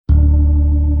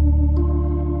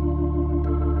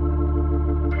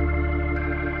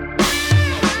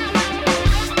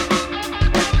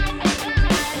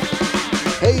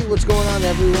Hey, what's going on,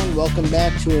 everyone? Welcome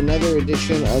back to another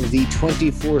edition of the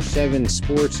 24/7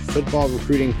 Sports Football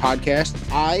Recruiting Podcast.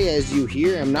 I, as you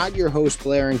hear, am not your host,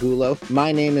 Blair Angulo.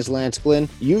 My name is Lance Glynn.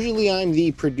 Usually, I'm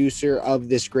the producer of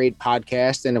this great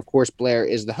podcast, and of course, Blair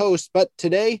is the host. But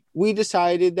today, we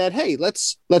decided that, hey,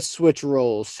 let's switch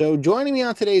roles. So, joining me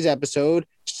on today's episode,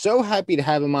 so happy to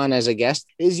have him on as a guest,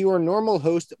 is your normal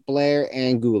host, Blair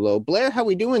Angulo. Blair, how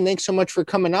we doing? Thanks so much for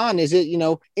coming on. Is it,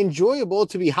 enjoyable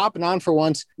to be hopping on for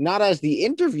once, not as the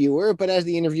interviewer, but as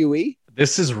the interviewee?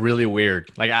 This is really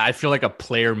weird. I feel like a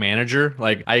player manager.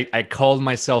 I called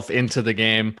myself into the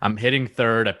game. I'm hitting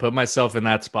third. I put myself in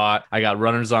that spot. I got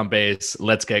runners on base.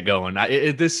 Let's get going.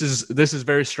 This is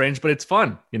very strange, but it's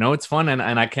fun. It's fun.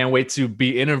 And I can't wait to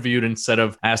be interviewed instead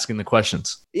of asking the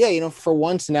questions. Yeah, for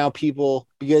once now people,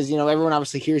 because, everyone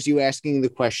obviously hears you asking the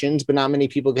questions, but not many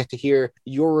people get to hear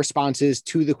your responses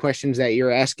to the questions that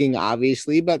you're asking,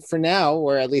 obviously. But for now,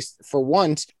 or at least for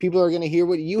once, people are going to hear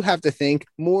what you have to think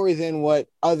more than what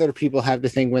other people have to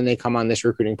think when they come on this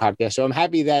recruiting podcast. So I'm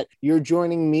happy that you're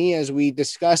joining me as we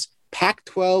discuss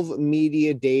Pac-12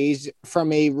 Media Days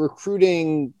from a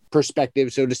recruiting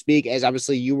perspective, so to speak, as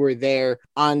obviously you were there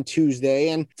on Tuesday.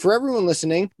 And for everyone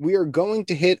listening, we are going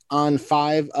to hit on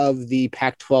 5 of the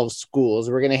Pac-12 schools.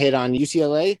 We're going to hit on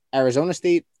UCLA, Arizona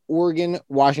State, Oregon,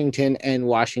 Washington, and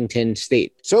Washington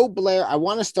State. So, Blair, I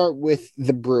want to start with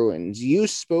the Bruins. You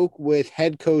spoke with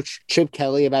head coach Chip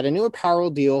Kelly about a new apparel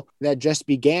deal that just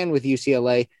began with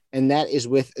UCLA, and that is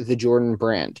with the Jordan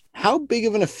brand. How big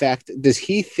of an effect does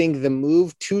he think the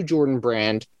move to Jordan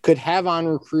brand could have on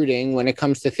recruiting when it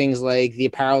comes to things like the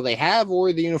apparel they have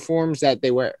or the uniforms that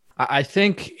they wear? I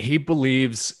think he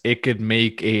believes it could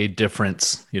make a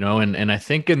difference, and I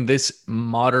think in this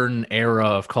modern era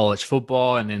of college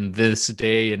football and in this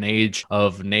day and age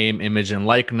of name, image, and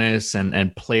likeness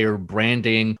and player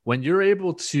branding, when you're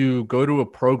able to go to a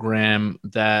program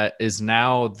that is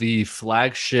now the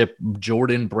flagship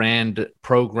Jordan brand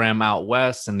program out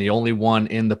West and the only one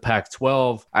in the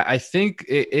Pac-12, I think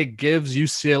it gives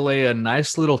UCLA a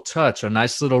nice little touch, a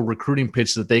nice little recruiting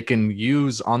pitch that they can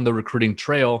use on the recruiting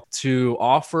trail to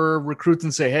offer recruits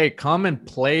and say, hey, come and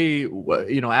play,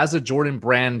 as a Jordan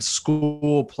brand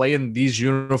school, play in these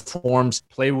uniforms,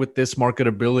 play with this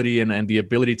marketability and the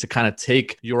ability to kind of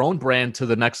take your own brand to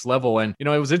the next level. And, it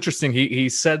was interesting. He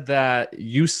said that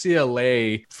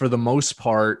UCLA, for the most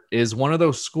part, is one of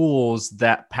those schools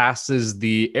that passes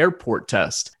the airport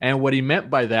test. And what he meant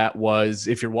by that was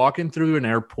if you're walking through an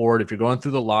airport, if you're going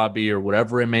through the lobby or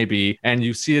whatever it may be, and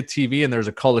you see a TV and there's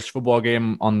a college football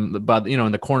game in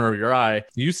the corner of your eye,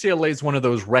 UCLA is one of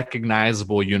those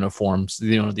recognizable uniforms.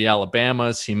 The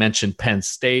Alabamas, he mentioned Penn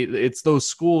State. It's those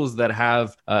schools that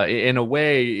have, in a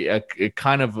way, a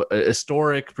kind of a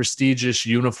historic, prestigious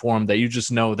uniform that you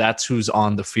just know that's who's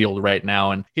on the field right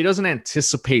now. And he doesn't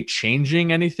anticipate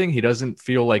changing anything. He doesn't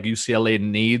feel like UCLA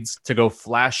needs to go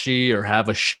flashy or have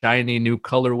a shiny new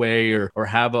colorway or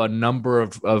have a number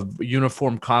of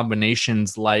uniform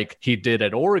combinations like he did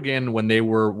at Oregon when they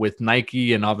were with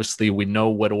Nike. And obviously we know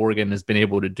what Oregon has been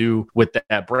able to do with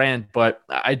that brand. But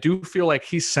I do feel like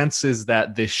he senses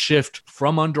that this shift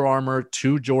from Under Armour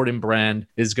to Jordan brand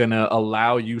is going to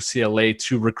allow UCLA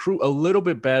to recruit a little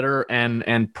bit better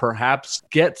and perhaps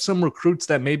get some recruits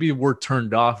that maybe were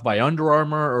turned off by Under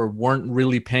Armour or weren't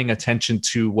really paying attention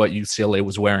to what UCLA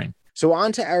was wearing. So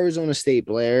on to Arizona State,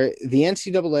 Blair. The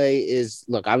NCAA is,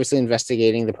 obviously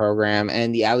investigating the program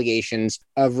and the allegations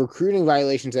of recruiting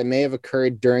violations that may have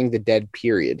occurred during the dead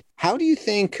period. How do you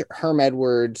think Herm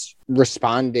Edwards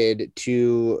responded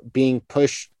to being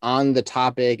pushed on the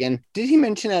topic? And did he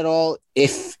mention at all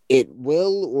if it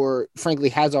will or frankly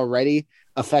has already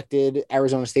affected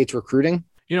Arizona State's recruiting?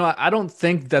 I don't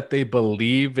think that they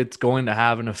believe it's going to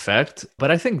have an effect,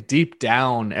 but I think deep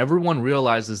down, everyone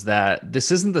realizes that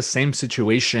this isn't the same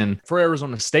situation for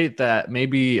Arizona State that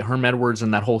maybe Herm Edwards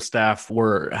and that whole staff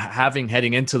were having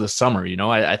heading into the summer.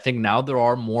 I think now there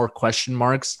are more question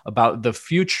marks about the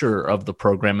future of the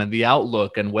program and the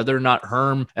outlook and whether or not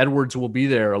Herm Edwards will be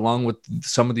there along with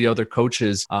some of the other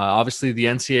coaches. Obviously, the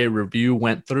NCAA review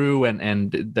went through and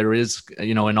there is,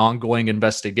 an ongoing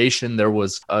investigation. There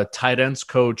was a tight ends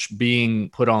coach being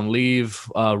put on leave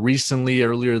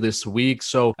earlier this week.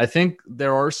 So I think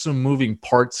there are some moving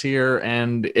parts here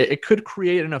and it could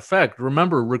create an effect.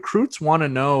 Remember, recruits want to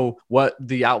know what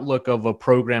the outlook of a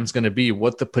program is going to be,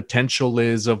 what the potential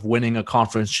is of winning a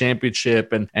conference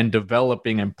championship and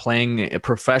developing and playing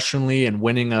professionally and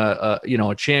winning a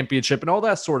championship and all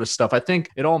that sort of stuff. I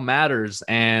think it all matters.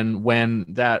 And when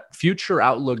that future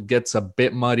outlook gets a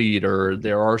bit muddied or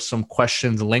there are some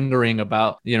questions lingering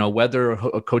about, whether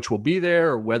a coach will be there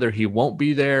or whether he won't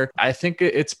be there. I think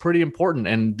it's pretty important.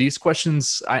 And these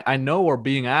questions I know are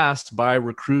being asked by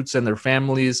recruits and their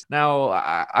families. Now,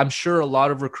 I'm sure a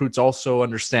lot of recruits also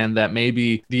understand that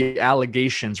maybe the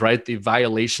allegations, right, the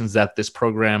violations that this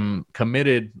program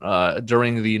committed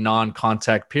during the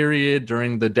non-contact period,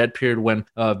 during the dead period when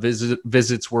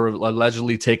visits were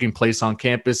allegedly taking place on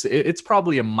campus, it's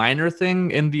probably a minor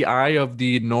thing in the eye of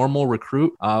the normal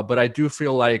recruit. But I do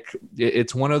feel like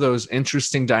it's one of those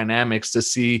interesting dynamics to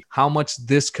see how much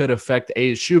this could affect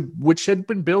ASU, which had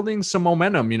been building some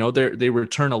momentum. You know, they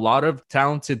return a lot of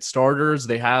talented starters.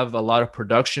 They have a lot of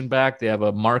production back. They have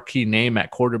a marquee name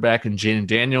at quarterback in Jaden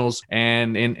Daniels.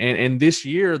 And in this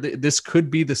year, this could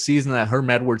be the season that Herm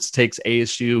Edwards takes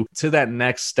ASU to that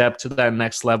next step, to that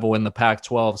next level in the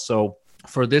Pac-12. So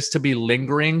for this to be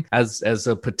lingering as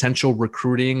a potential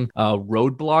recruiting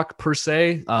roadblock per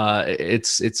se,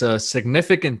 it's a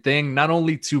significant thing, not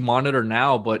only to monitor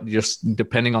now, but just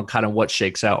depending on kind of what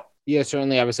shakes out. Yeah,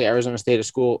 certainly. Obviously, Arizona State of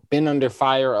School been under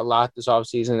fire a lot this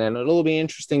offseason, and it'll be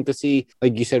interesting to see,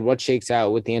 like you said, what shakes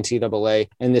out with the NCAA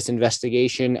and this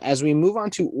investigation. As we move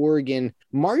on to Oregon,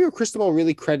 Mario Cristobal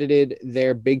really credited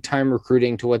their big-time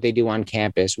recruiting to what they do on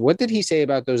campus. What did he say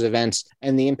about those events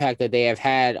and the impact that they have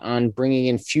had on bringing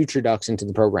in future Ducks into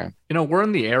the program? You know, we're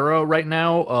in the era right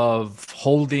now of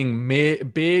holding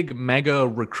big mega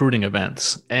recruiting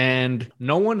events, and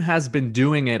no one has been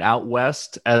doing it out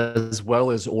west as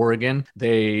well as Oregon.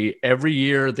 Every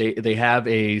year they have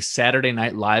a Saturday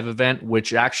Night Live event,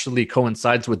 which actually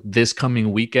coincides with this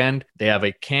coming weekend. They have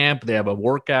a camp, they have a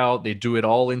workout, they do it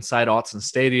all inside Autzen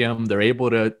Stadium. They're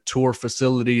able to tour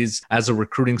facilities as a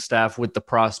recruiting staff with the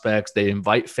prospects. They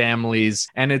invite families,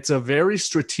 and it's a very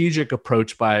strategic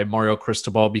approach by Mario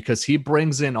Cristobal because he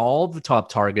brings in all the top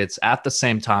targets at the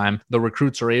same time. The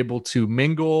recruits are able to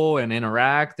mingle and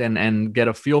interact and get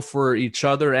a feel for each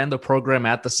other and the program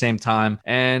at the same time.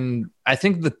 And I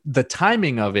think the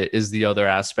timing of it is the other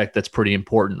aspect that's pretty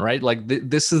important, right? Like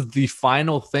this is the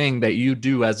final thing that you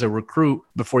do as a recruit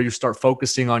before you start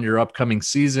focusing on your upcoming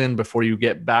season, before you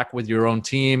get back with your own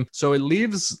team. So it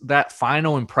leaves that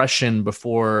final impression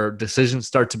before decisions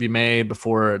start to be made,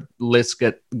 before lists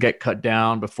get cut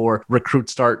down, before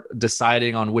recruits start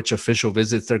deciding on which official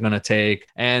visits they're going to take.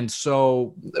 And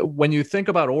so when you think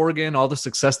about Oregon, all the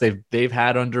success they've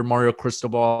had under Mario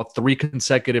Cristobal, 3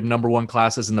 consecutive number 1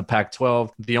 classes in the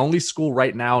Pac-12, the only school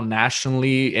right now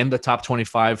nationally in the top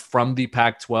 25 from the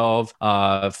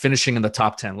Pac-12, finishing in the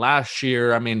top 10 last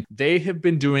year. I mean, they have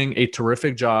been doing a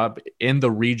terrific job in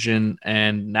the region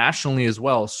and nationally as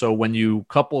well. So when you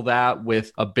couple that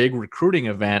with a big recruiting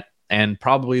event, and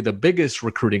probably the biggest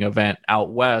recruiting event out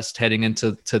west heading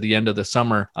into the end of the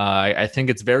summer, I think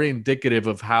it's very indicative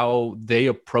of how they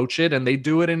approach it, and they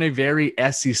do it in a very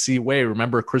SEC way.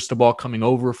 Remember, Cristobal coming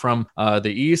over from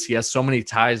the East, he has so many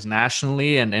ties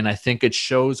nationally, and I think it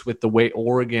shows with the way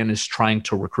Oregon is trying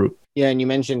to recruit. Yeah, and you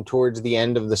mentioned towards the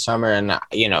end of the summer, and,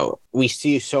 you know, we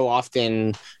see so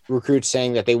often recruits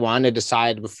saying that they want to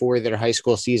decide before their high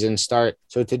school season start.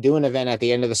 So to do an event at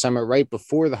the end of the summer, right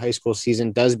before the high school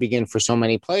season does begin for so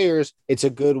many players, it's a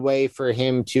good way for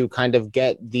him to kind of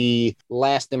get the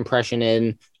last impression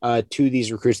in to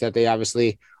these recruits that they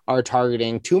obviously are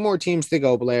targeting. 2 more teams to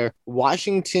go, Blair.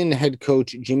 Washington head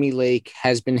coach Jimmy Lake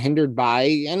has been hindered by,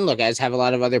 and look, as have a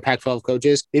lot of other Pac-12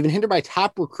 coaches, they've been hindered by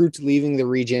top recruits leaving the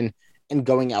region and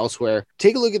going elsewhere.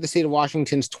 Take a look at the state of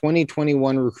Washington's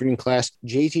 2021 recruiting class.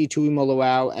 JT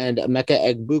Tuimoloau and Emeka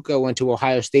Egbuka went to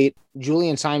Ohio State.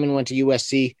 Julian Simon went to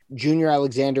USC. Junior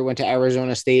Alexander went to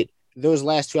Arizona State. Those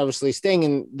last 2 obviously staying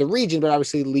in the region, but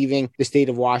obviously leaving the state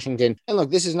of Washington. And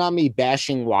look, this is not me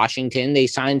bashing Washington. They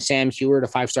signed Sam Heward, a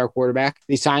 5-star quarterback.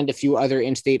 They signed a few other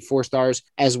in-state 4-stars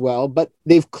as well, but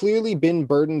they've clearly been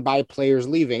burdened by players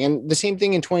leaving. And the same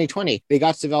thing in 2020. They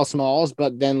got Savell Smalls,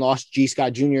 but then lost G.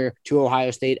 Scott Jr. to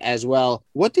Ohio State as well.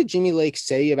 What did Jimmy Lake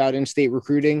say about in-state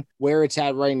recruiting, where it's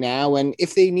at right now, and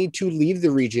if they need to leave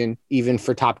the region even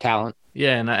for top talent?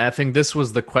 Yeah, and I think this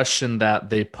was the question that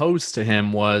they posed to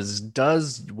him was,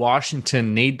 does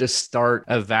Washington need to start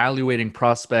evaluating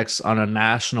prospects on a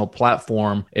national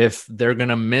platform if they're going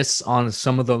to miss on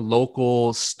some of the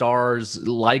local stars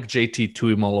like JT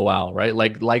Tuimoloau, right?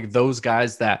 Like those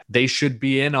guys that they should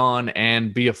be in on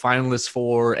and be a finalist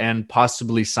for and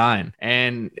possibly sign.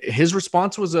 And his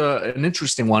response was an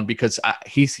interesting one because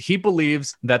he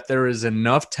believes that there is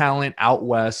enough talent out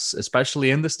west, especially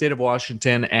in the state of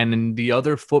Washington and in the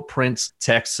other footprints,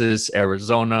 Texas,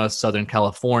 Arizona, Southern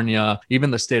California,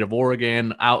 even the state of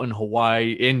Oregon, out in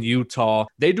Hawaii, in Utah,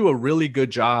 they do a really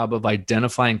good job of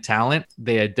identifying talent.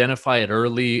 They identify it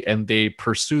early and they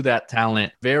pursue that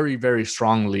talent very, very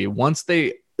strongly. Once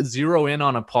they zero in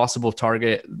on a possible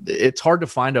target, it's hard to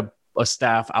find a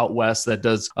staff out west that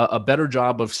does a better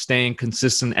job of staying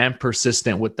consistent and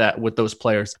persistent with those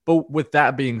players. But with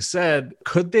that being said,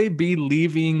 could they be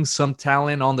leaving some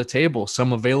talent on the table,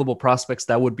 some available prospects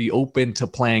that would be open to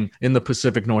playing in the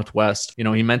Pacific Northwest? You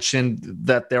know, he mentioned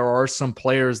that there are some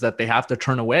players that they have to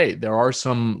turn away. There are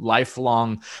some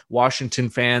lifelong Washington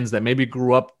fans that maybe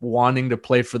grew up wanting to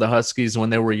play for the Huskies when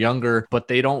they were younger, but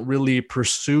they don't really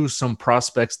pursue some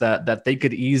prospects that they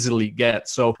could easily get.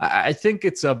 So I think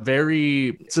it's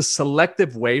a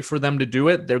selective way for them to do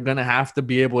it. They're going to have to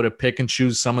be able to pick and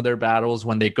choose some of their battles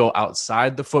when they go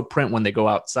outside the footprint, when they go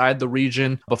outside the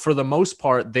region. But for the most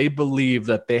part, they believe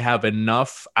that they have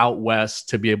enough out west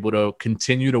to be able to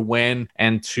continue to win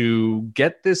and to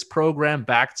get this program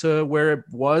back to where it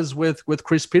was with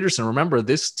Chris Petersen. Remember,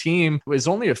 this team is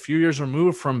only a few years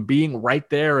removed from being right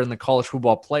there in the college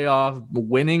football playoff,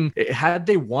 winning. Had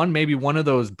they won maybe one of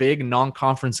those big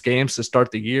non-conference games to start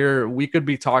the year, we could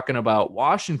be talking about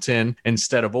Washington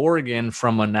instead of Oregon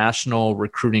from a national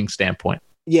recruiting standpoint.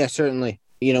 Yeah, certainly.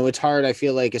 You know, it's hard, I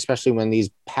feel like, especially when these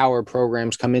power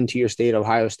programs come into your state,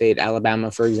 Ohio State, Alabama,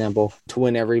 for example, to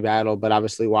win every battle. But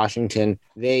obviously Washington,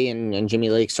 they and Jimmy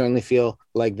Lake certainly feel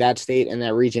like that state and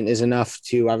that region is enough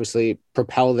to obviously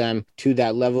propel them to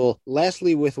that level.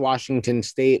 Lastly, with Washington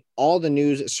State, all the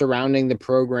news surrounding the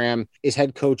program is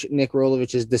head coach Nick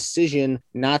Rolovich's decision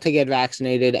not to get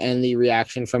vaccinated and the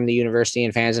reaction from the university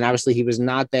and fans. And obviously he was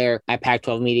not there at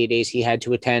Pac-12 Media Days. He had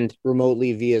to attend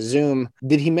remotely via Zoom.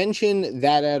 Did he mention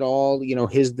that at all, you know,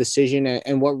 his decision,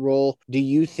 and what role do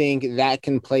you think that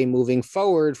can play moving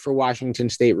forward for Washington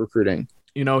State recruiting?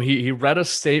 You know, he read a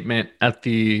statement at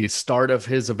the start of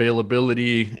his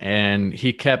availability, and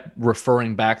he kept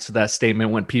referring back to that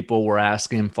statement when people were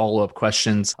asking him follow-up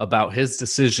questions about his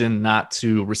decision not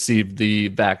to receive the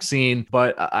vaccine.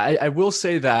 But I will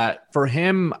say that for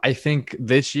him, I think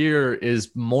this year is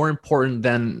more important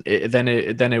than it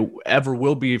ever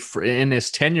will be in his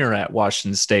tenure at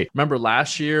Washington State. Remember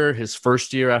last year, his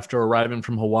first year after arriving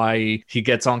from Hawaii, he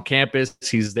gets on campus.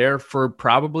 He's there for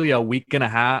probably a week and a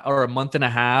half or a month and a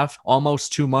half,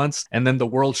 almost 2 months, and then the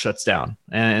world shuts down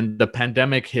and the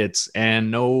pandemic hits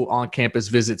and no on-campus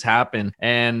visits happen.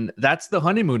 And that's the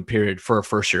honeymoon period for a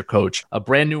first-year coach. A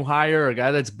brand new hire, a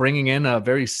guy that's bringing in a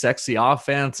very sexy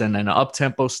offense and an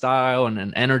up-tempo style and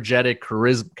an energetic,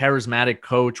 charismatic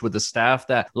coach with a staff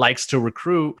that likes to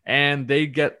recruit, and they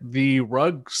get the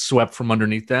rug swept from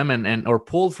underneath them or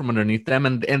pulled from underneath them,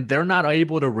 and they're not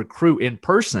able to recruit in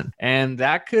person. And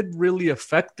that could really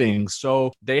affect things.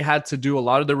 So they had to do a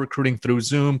lot of the recruiting through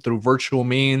Zoom, through virtual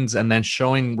means, and then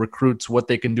showing recruits what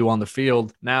they can do on the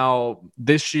field. Now,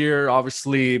 this year,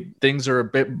 obviously, things are a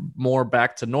bit more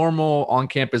back to normal.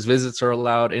 On-campus visits are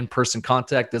allowed. In-person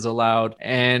contact is allowed.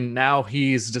 And now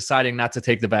he's deciding not to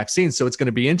take the vaccine. So it's going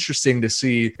to be interesting to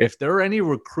see if there are any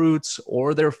recruits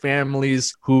or their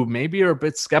families who maybe are a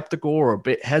bit skeptical or a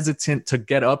bit hesitant to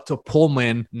get up to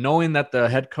Pullman, knowing that the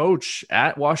head coach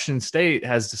at Washington State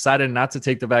has decided not to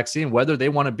take the vaccine, whether they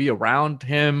want to be around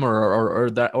him or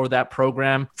that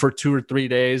program for 2 or 3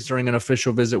 days during an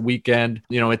official visit weekend.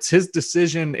 You know, it's his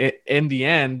decision in the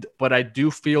end, but I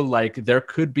do feel like there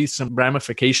could be some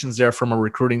ramifications there from a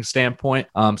recruiting standpoint.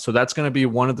 So that's going to be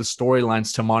one of the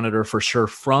storylines to monitor for sure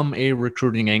from a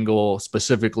recruiting angle,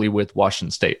 specifically with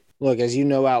Washington State. Look, as you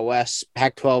know, out west,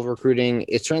 Pac-12 recruiting,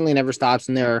 it certainly never stops.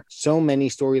 And there are so many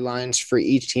storylines for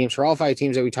each team, for all 5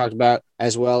 teams that we talked about,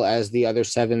 as well as the other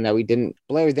 7 that we didn't.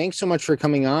 Blair, thanks so much for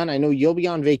coming on. I know you'll be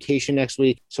on vacation next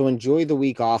week, so enjoy the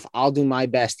week off. I'll do my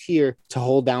best here to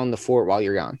hold down the fort while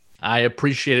you're gone. I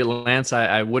appreciate it, Lance.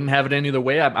 I wouldn't have it any other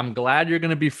way. I'm glad you're going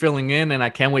to be filling in, and I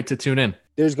can't wait to tune in.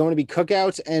 There's going to be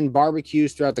cookouts and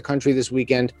barbecues throughout the country this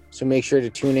weekend, so make sure to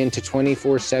tune in to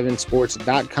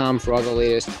 247sports.com for all the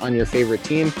latest on your favorite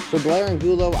team. For Blair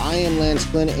Angulo, I am Lance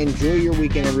Glynn. Enjoy your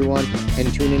weekend, everyone,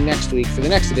 and tune in next week for the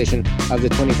next edition of the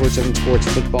 247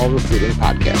 Sports Football Recruiting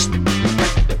Podcast.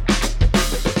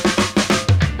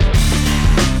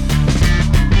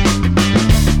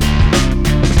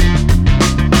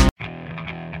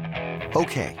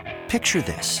 Okay, picture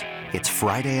this. It's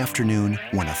Friday afternoon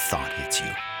when a thought hits you.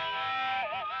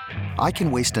 I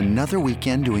can waste another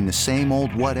weekend doing the same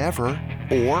old whatever,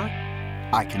 or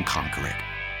I can conquer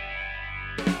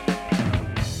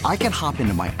it. I can hop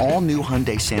into my all-new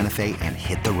Hyundai Santa Fe and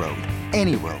hit the road.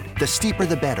 Any road. The steeper,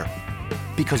 the better.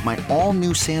 Because my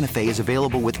all-new Santa Fe is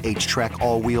available with H-Track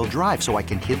all-wheel drive, so I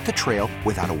can hit the trail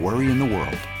without a worry in the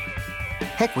world.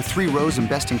 Heck, with 3 rows and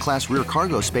best-in-class rear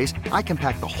cargo space, I can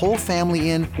pack the whole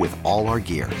family in with all our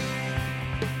gear.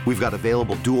 We've got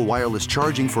available dual wireless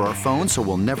charging for our phones, so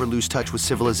we'll never lose touch with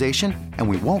civilization, and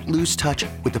we won't lose touch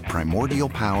with the primordial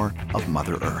power of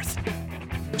Mother Earth.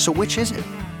 So which is it?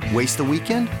 Waste the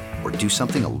weekend or do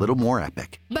something a little more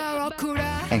epic?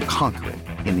 And conquer it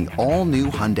in the all-new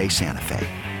Hyundai Santa Fe.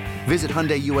 Visit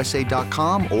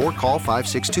HyundaiUSA.com or call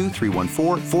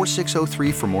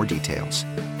 562-314-4603 for more details.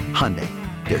 Hyundai,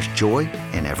 there's joy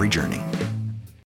in every journey.